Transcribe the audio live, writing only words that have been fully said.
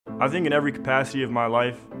I think in every capacity of my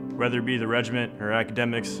life, whether it be the regiment or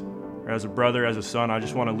academics, or as a brother, as a son, I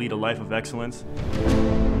just want to lead a life of excellence.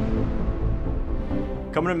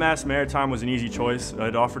 Coming to Mass Maritime was an easy choice.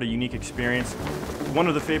 It offered a unique experience. One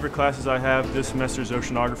of the favorite classes I have this semester is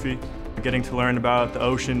oceanography. Getting to learn about the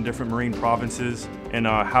ocean, different marine provinces, and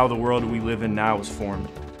how the world we live in now was formed.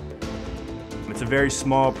 It's a very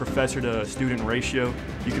small professor to student ratio.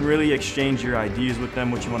 You can really exchange your ideas with them,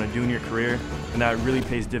 what you want to do in your career, and that really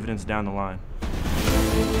pays dividends down the line.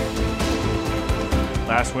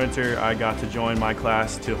 Last winter, I got to join my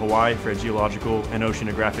class to Hawaii for a geological and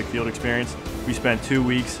oceanographic field experience. We spent 2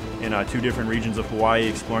 weeks in 2 different regions of Hawaii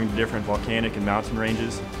exploring the different volcanic and mountain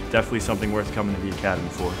ranges. Definitely something worth coming to the academy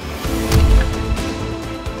for.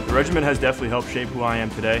 The regiment has definitely helped shape who I am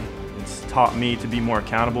today. It's taught me to be more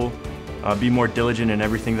accountable, be more diligent in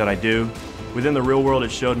everything that I do. Within the real world,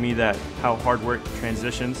 it showed me that how hard work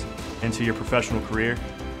transitions into your professional career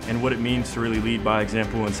and what it means to really lead by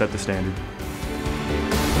example and set the standard.